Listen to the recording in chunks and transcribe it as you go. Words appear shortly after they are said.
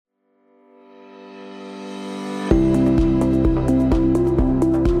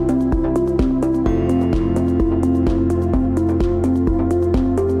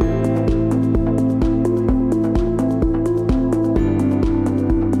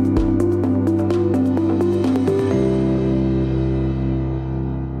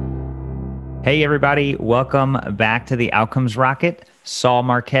Hey, everybody. Welcome back to the Outcomes Rocket. Saul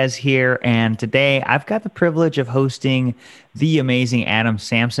Marquez here. And today I've got the privilege of hosting the amazing Adam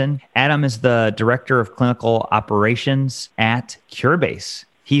Samson. Adam is the Director of Clinical Operations at Curebase.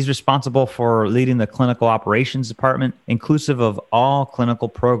 He's responsible for leading the clinical operations department, inclusive of all clinical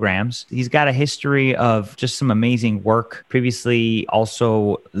programs. He's got a history of just some amazing work. Previously,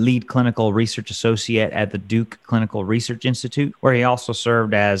 also lead clinical research associate at the Duke Clinical Research Institute, where he also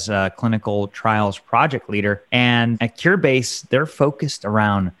served as a clinical trials project leader. And at Curebase, they're focused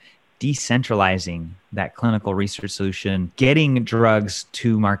around decentralizing that clinical research solution, getting drugs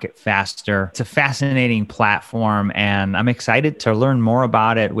to market faster. It's a fascinating platform, and I'm excited to learn more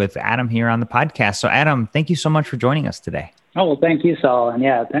about it with Adam here on the podcast. So Adam, thank you so much for joining us today. Oh, well, thank you, Saul. And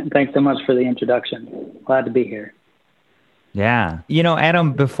yeah, thanks so much for the introduction. Glad to be here. Yeah.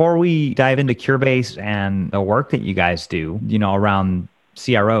 Adam, before we dive into Curebase and the work that you guys do, around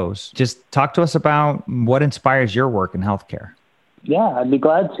CROs, just talk to us about what inspires your work in healthcare. Yeah, I'd be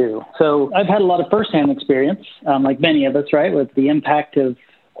glad to. So I've had a lot of firsthand experience, like many of us, right, with the impact of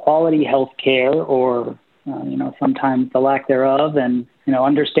quality healthcare or, sometimes the lack thereof. And,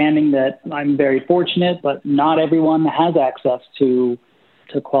 understanding that I'm very fortunate, but not everyone has access to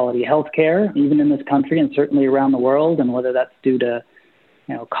quality healthcare, even in this country and certainly around the world. And whether that's due to,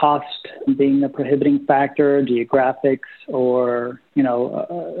 cost being the prohibiting factor, geographics, or,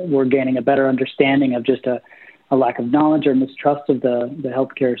 we're gaining a better understanding of just a lack of knowledge or mistrust of the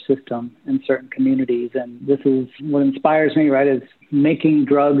healthcare system in certain communities. And this is what inspires me, right, is making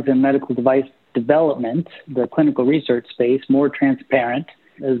drugs and medical device development, the clinical research space, more transparent,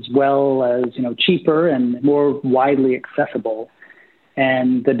 as well as, cheaper and more widely accessible.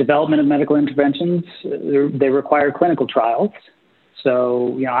 And the development of medical interventions, they require clinical trials.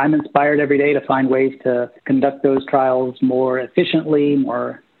 So, I'm inspired every day to find ways to conduct those trials more efficiently,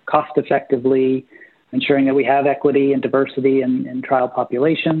 more cost effectively, ensuring that we have equity and diversity in trial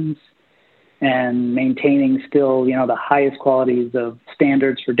populations, and maintaining still, the highest qualities of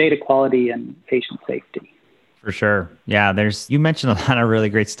standards for data quality and patient safety. For sure. Yeah, you mentioned a lot of really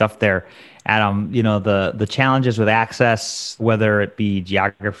great stuff there, Adam. The challenges with access, whether it be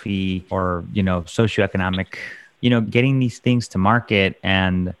geography or, socioeconomic, getting these things to market,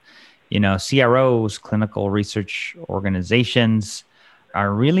 and, CROs, clinical research organizations,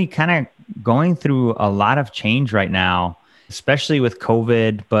 are really kind of going through a lot of change right now, especially with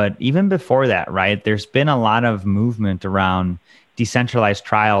COVID. But even before that, right, there's been a lot of movement around decentralized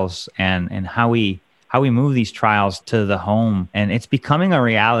trials and how we move these trials to the home. And it's becoming a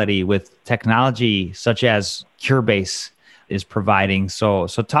reality with technology such as Curebase is providing. So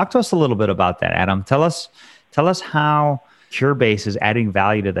talk to us a little bit about that, Adam. Tell us how Curebase is adding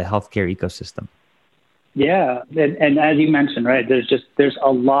value to the healthcare ecosystem. Yeah. And as you mentioned, right, there's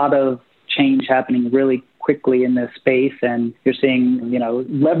a lot of change happening really quickly in this space, and you're seeing,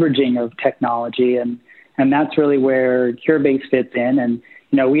 leveraging of technology, and that's really where Curebase fits in. And,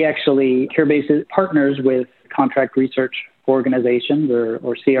 Curebase partners with contract research organizations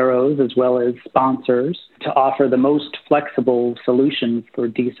or CROs, as well as sponsors, to offer the most flexible solutions for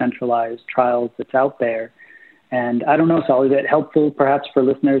decentralized trials that's out there. And I don't know, Saul, is it helpful perhaps for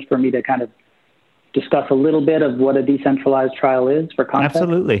listeners for me to kind of discuss a little bit of what a decentralized trial is for context?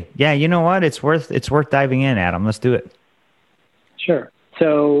 Absolutely. Yeah, you know what? It's worth diving in, Adam. Let's do it. Sure.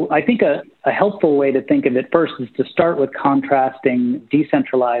 So I think a helpful way to think of it first is to start with contrasting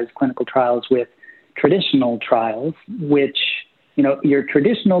decentralized clinical trials with traditional trials, which, your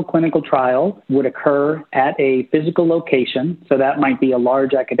traditional clinical trial would occur at a physical location. So that might be a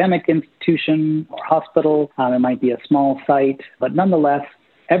large academic institution or hospital. It might be a small site, but nonetheless,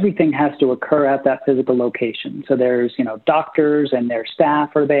 everything has to occur at that physical location. So there's, doctors and their staff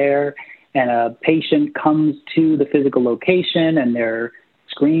are there, and a patient comes to the physical location and they're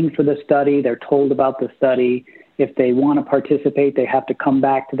screened for the study. They're told about the study. If they want to participate, they have to come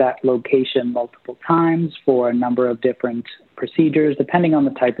back to that location multiple times for a number of different procedures, depending on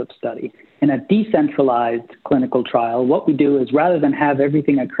the type of study. In a decentralized clinical trial, what we do is rather than have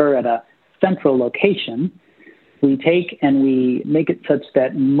everything occur at a central location, we take and we make it such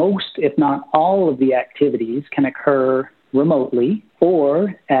that most, if not all, of the activities can occur remotely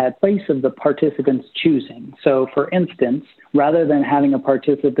or at place of the participant's choosing. So, for instance, rather than having a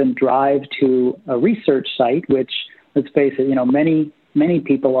participant drive to a research site, which, let's face it, many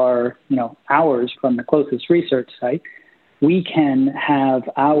people are, hours from the closest research site, we can have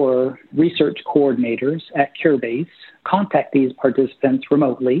our research coordinators at Curebase contact these participants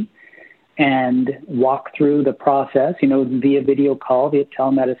remotely and walk through the process, via video call, via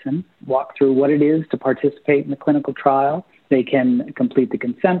telemedicine, walk through what it is to participate in the clinical trial, They can complete the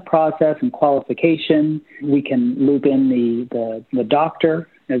consent process and qualification. We can loop in the doctor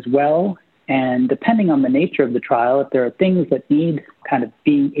as well. And depending on the nature of the trial, if there are things that need kind of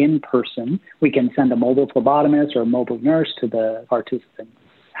being in person, we can send a mobile phlebotomist or a mobile nurse to the participant's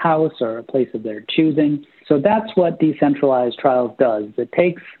house or a place of their choosing. So that's what decentralized trials does. It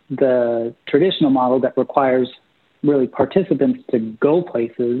takes the traditional model that requires really participants to go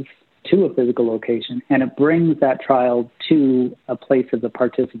places to a physical location, and it brings that trial to a place of the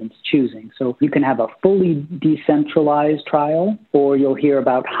participant's choosing. So you can have a fully decentralized trial, or you'll hear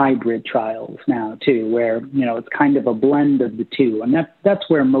about hybrid trials now too, where, it's kind of a blend of the two. And that's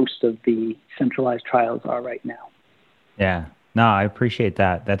where most of the centralized trials are right now. Yeah. No, I appreciate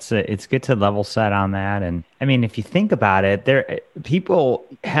that. It's good to level set on that. And I mean, if you think about it, people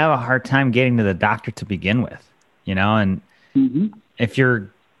have a hard time getting to the doctor to begin with, and if you're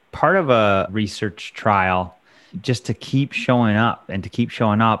part of a research trial, just to keep showing up.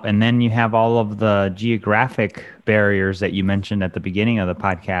 And then you have all of the geographic barriers that you mentioned at the beginning of the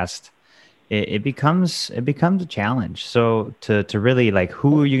podcast. It becomes a challenge. So to really, like,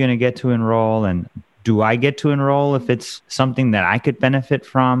 who are you going to get to enroll, and do I get to enroll if it's something that I could benefit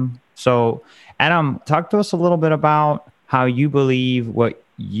from? So Adam, talk to us a little bit about how you believe what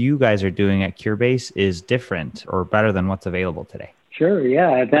you guys are doing at Curebase is different or better than what's available today. Sure.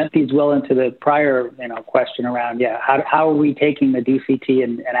 Yeah, that feeds well into the prior, question around, how are we taking the DCT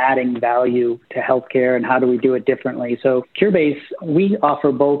and adding value to healthcare, and how do we do it differently? So Curebase, we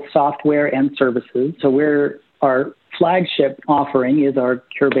offer both software and services. So our flagship offering is our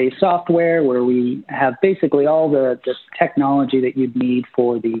Curebase software, where we have basically all the technology that you'd need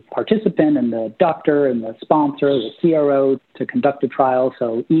for the participant and the doctor and the sponsor, the CRO, to conduct a trial.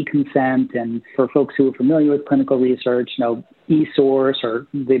 So e-consent, and for folks who are familiar with clinical research, e-source, or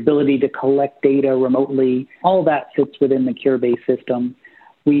the ability to collect data remotely. All that sits within the Curebase system.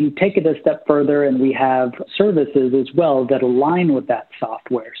 We take it a step further, and we have services as well that align with that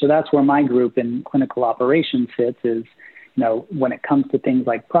software. So that's where my group in clinical operations sits, is, when it comes to things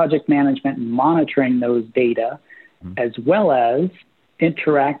like project management and monitoring those data, as well as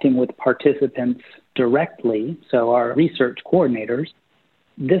interacting with participants directly. So our research coordinators,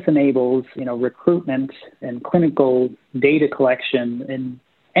 this enables, recruitment and clinical data collection in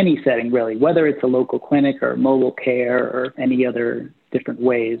any setting, really, whether it's a local clinic or mobile care or any other different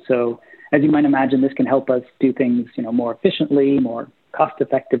ways. So as you might imagine, this can help us do things, more efficiently, more cost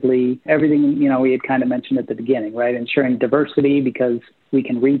effectively. Everything, we had kind of mentioned at the beginning, right? Ensuring diversity, because we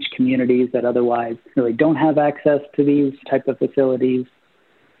can reach communities that otherwise really don't have access to these type of facilities.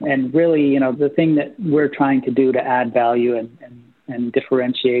 And really, the thing that we're trying to do to add value and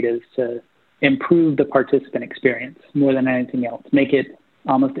differentiate is to improve the participant experience more than anything else, make it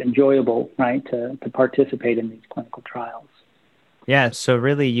almost enjoyable, right, to participate in these clinical trials. Yeah, so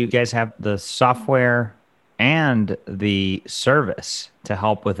really you guys have the software and the service to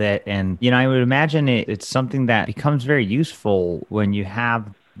help with it. And, I would imagine it's something that becomes very useful when you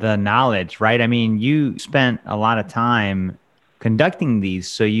have the knowledge, right? I mean, you spent a lot of time conducting these,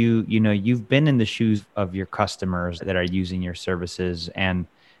 so you've been in the shoes of your customers that are using your services, and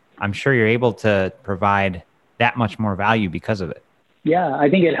I'm sure you're able to provide that much more value because of it. Yeah, I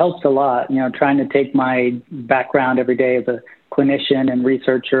think it helps a lot, trying to take my background every day as a clinician and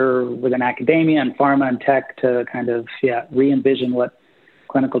researcher within academia and pharma and tech to kind of, re-envision what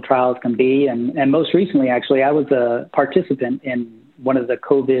clinical trials can be. And most recently, actually, I was a participant in one of the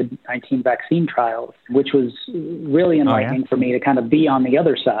COVID-19 vaccine trials, which was really enlightening for me to kind of be on the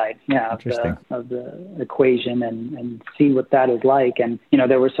other side of the equation and see what that is like. And,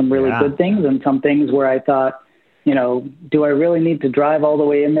 there were some really good things and some things where I thought, do I really need to drive all the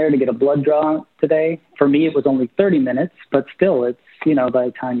way in there to get a blood draw today? For me, it was only 30 minutes, but still it's, by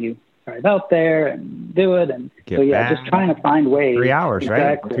the time you drive out there and do it. And just trying to find ways. 3 hours,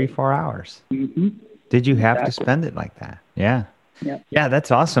 right? 3-4 hours. Mm-hmm. Did you have to spend it like that? Yeah. Yeah,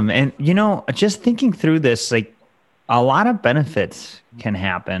 that's awesome. And, just thinking through this, like, a lot of benefits can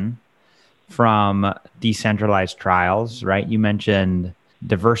happen from decentralized trials, right? You mentioned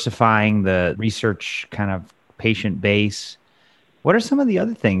diversifying the research kind of patient base. What are some of the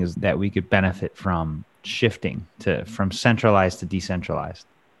other things that we could benefit from shifting from centralized to decentralized?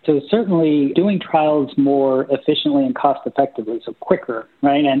 So certainly doing trials more efficiently and cost effectively, so quicker,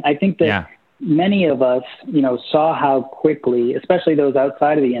 right? And I think that many of us, saw how quickly, especially those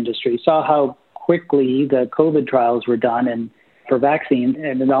outside of the industry, saw how quickly the COVID trials were done and for vaccines,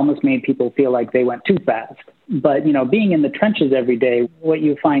 and it almost made people feel like they went too fast. But, being in the trenches every day, what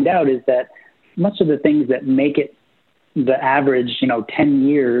you find out is that much of the things that make it the average, 10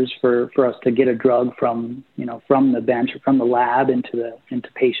 years for us to get a drug from the bench or from the lab into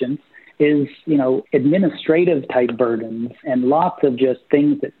patients is, administrative type burdens and lots of just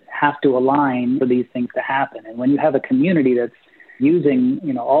things that have to align for these things to happen. And when you have a community that's using,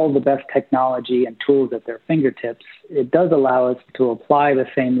 all the best technology and tools at their fingertips, it does allow us to apply the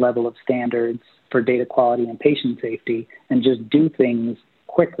same level of standards for data quality and patient safety and just do things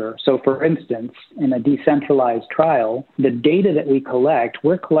quicker. So for instance, in a decentralized trial, the data that we collect,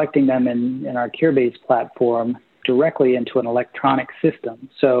 we're collecting them in our Curebase platform directly into an electronic system.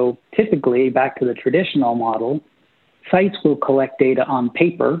 So typically, back to the traditional model, sites will collect data on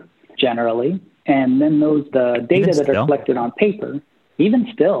paper generally, and then the data that are collected on paper, even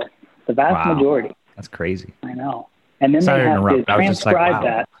still, the vast majority. That's crazy. I know. And then they have to transcribe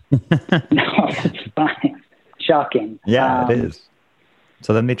that. No, it's fine. Shocking. Yeah, it is.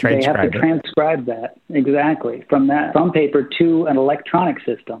 So then they transcribe They have to transcribe that, exactly, from paper to an electronic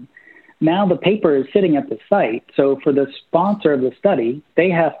system. Now the paper is sitting at the site. So for the sponsor of the study, they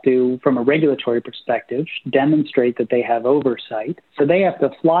have to, from a regulatory perspective, demonstrate that they have oversight. So they have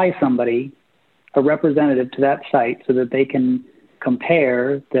to fly somebody, a representative, to that site so that they can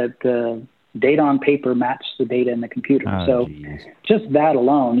compare that the data on paper match the data in the computer. Just that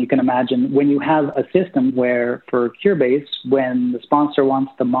alone, you can imagine when you have a system where for Curebase, when the sponsor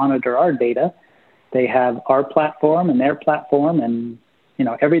wants to monitor our data, they have our platform and their platform, and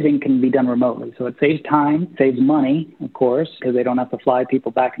everything can be done remotely. So it saves time, saves money, of course, because they don't have to fly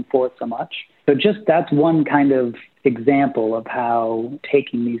people back and forth so much. So just that's one kind of example of how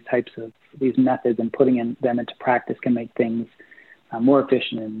taking these methods and putting them into practice can make things more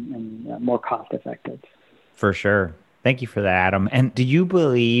efficient and more cost effective. For sure. Thank you for that, Adam. And do you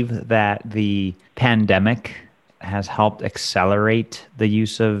believe that the pandemic has helped accelerate the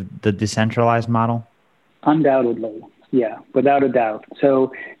use of the decentralized model? Undoubtedly. Yeah, without a doubt.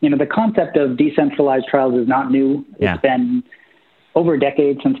 So, the concept of decentralized trials is not new. Yeah. It's been over a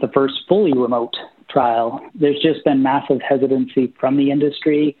decade since the first fully remote trial. There's just been massive hesitancy from the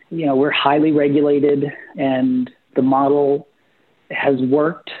industry. We're highly regulated, and the model has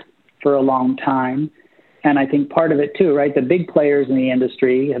worked for a long time. And I think part of it too, right? The big players in the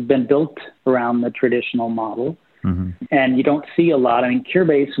industry have been built around the traditional model. Mm-hmm. And you don't see a lot. I mean,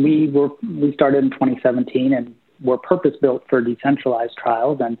 Curebase, we started in 2017 and we're purpose-built for decentralized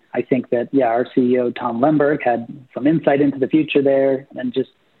trials. And I think that, our CEO, Tom Lemberg, had some insight into the future there. And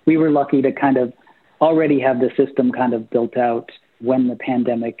we were lucky to kind of already have the system kind of built out when the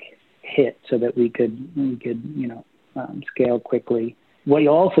pandemic hit so that we could scale quickly. What you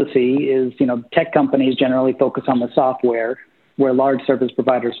also see is, tech companies generally focus on the software, where large service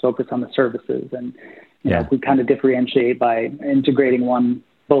providers focus on the services. And, we kind of differentiate by integrating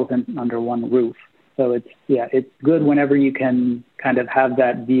both under one roof. So it's good whenever you can kind of have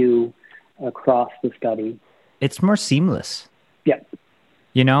that view across the study. It's more seamless. Yeah.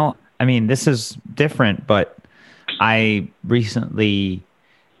 This is different, but I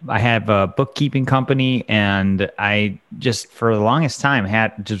have a bookkeeping company, and I just, for the longest time,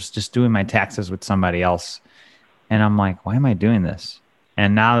 had just doing my taxes with somebody else. And I'm like, why am I doing this?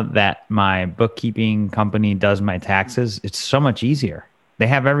 And now that my bookkeeping company does my taxes, it's so much easier. They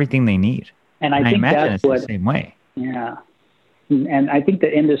have everything they need. And I think that's the same way. Yeah. And I think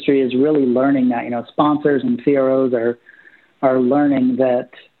the industry is really learning that, sponsors and CROs are learning that,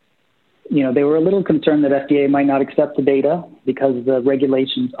 they were a little concerned that FDA might not accept the data because the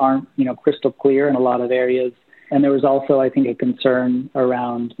regulations aren't, crystal clear in a lot of areas. And there was also, I think, a concern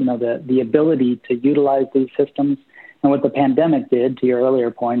around, the ability to utilize these systems. And what the pandemic did, to your earlier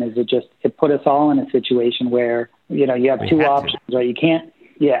point, is it put us all in a situation where, you have two options, right?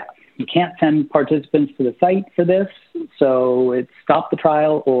 You can't send participants to the site for this. So it's stop the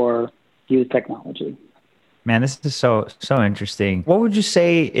trial or use technology. Man, this is so interesting. What would you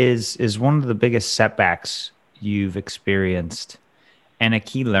say is one of the biggest setbacks you've experienced and a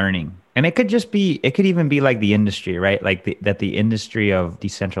key learning? And it could even be like the industry, right? Like that the industry of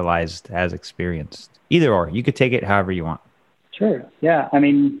decentralized has experienced. Either or, you could take it however you want. Sure. Yeah. I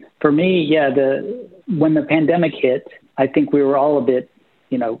mean, for me, when the pandemic hit, I think we were all a bit,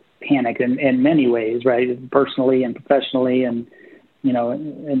 panicked in many ways, right? Personally and professionally, and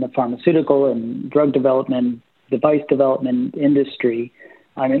in the pharmaceutical and drug development, device development industry.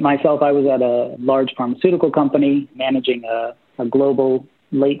 I mean, myself, I was at a large pharmaceutical company managing a global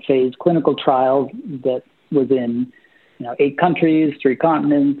late phase clinical trial that was in, 8 countries, 3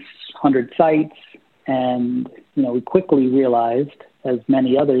 continents, 100 sites. And, we quickly realized, as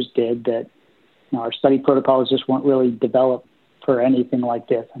many others did, that our study protocols just weren't really developed for anything like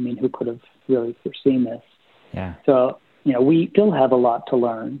this. I mean, who could have really foreseen this? Yeah. So, we still have a lot to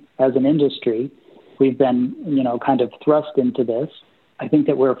learn as an industry. We've been, kind of thrust into this. I think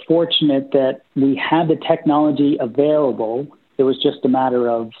that we're fortunate that we had the technology available. It was just a matter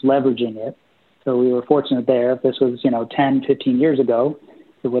of leveraging it. So we were fortunate there. If this was, 10, 15 years ago,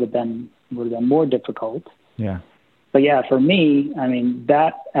 it would have been more difficult. Yeah. But yeah, for me, I mean,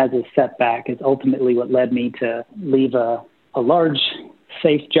 that as a setback is ultimately what led me to leave a large,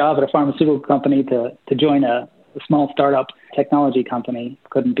 safe job at a pharmaceutical company to join a small startup technology company.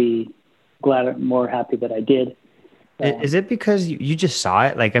 Couldn't be more happy that I did. Is it because you just saw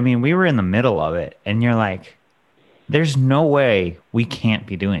it? Like, I mean, we were in the middle of it and you're like, there's no way we can't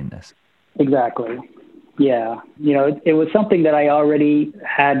be doing this. Exactly. Yeah. It was something that I already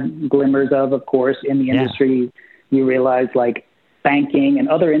had glimmers of course, in the industry. You realize like banking and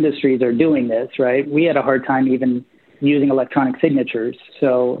other industries are doing this, right? We had a hard time even using electronic signatures.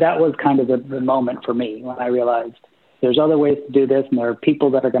 So that was kind of the moment for me when I realized there's other ways to do this and there are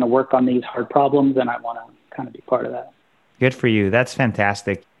people that are going to work on these hard problems and I want to kind of be part of that. Good for you. That's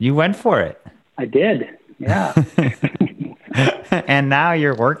fantastic. You went for it. I did. Yeah. And now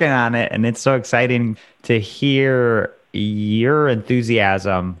you're working on it and it's so exciting to hear your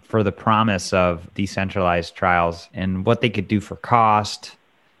enthusiasm for the promise of decentralized trials and what they could do for cost,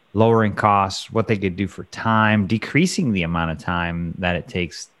 lowering costs, what they could do for time, decreasing the amount of time that it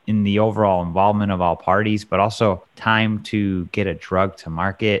takes in the overall involvement of all parties, but also time to get a drug to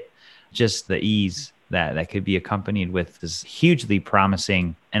market. Just the ease that could be accompanied with is hugely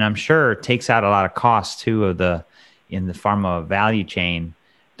promising. And I'm sure it takes out a lot of costs too in the pharma value chain.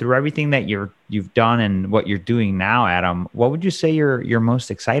 Through everything that you've done and what you're doing now, Adam, what would you say you're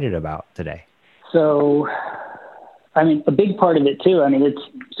most excited about today? So, I mean, a big part of it too, I mean, it's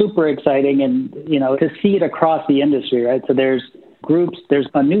super exciting and, to see it across the industry, right? So there's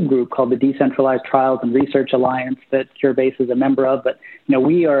a new group called the Decentralized Trials and Research Alliance that Curebase is a member of, but,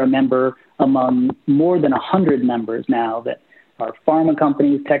 we are a member among more than 100 members now that are pharma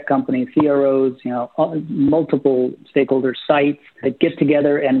companies, tech companies, CROs, multiple stakeholder sites that get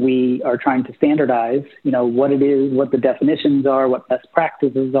together and we are trying to standardize, what it is, what the definitions are, what best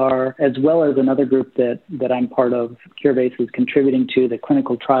practices are, as well as another group that I'm part of. Curebase is contributing to the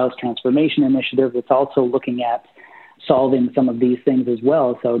Clinical Trials Transformation Initiative. It's also looking at solving some of these things as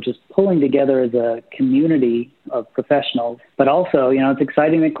well. So just pulling together as a community of professionals, but also, it's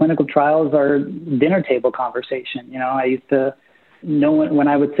exciting that clinical trials are dinner table conversation. I used to know when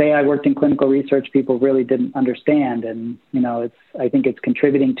I would say I worked in clinical research, people really didn't understand. And, I think it's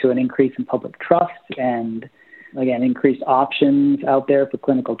contributing to an increase in public trust and, again, increased options out there for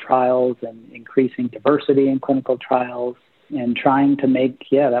clinical trials and increasing diversity in clinical trials and trying to make,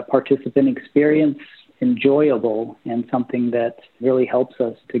 that participant experience enjoyable and something that really helps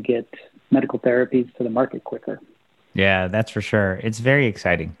us to get medical therapies to the market quicker. Yeah, that's for sure. It's very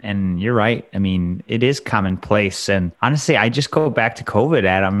exciting. And you're right. I mean, it is commonplace. And honestly, I just go back to COVID,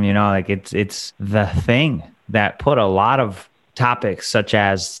 Adam, like it's the thing that put a lot of topics such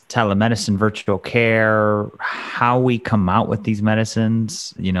as telemedicine, virtual care, how we come out with these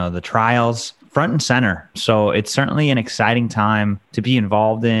medicines, the trials front and center. So it's certainly an exciting time to be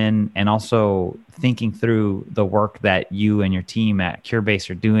involved in and also thinking through the work that you and your team at Curebase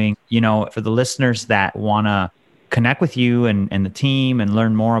are doing. For the listeners that want to connect with you and the team and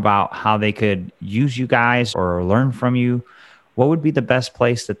learn more about how they could use you guys or learn from you, what would be the best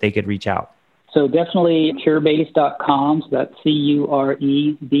place that they could reach out? So definitely curebase.com. So that's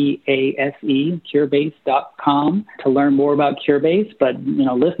Curebase, curebase.com to learn more about Curebase. But,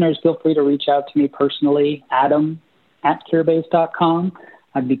 listeners, feel free to reach out to me personally, adam@curebase.com.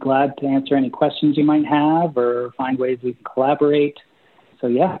 I'd be glad to answer any questions you might have or find ways we can collaborate. So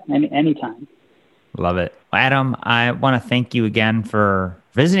anytime. Love it. Adam, I want to thank you again for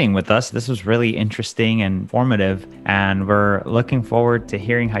visiting with us. This was really interesting and informative, and we're looking forward to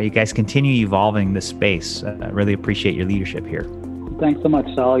hearing how you guys continue evolving this space. I really appreciate your leadership here. Thanks so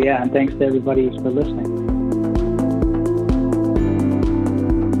much, Saul. Yeah, and thanks to everybody for listening.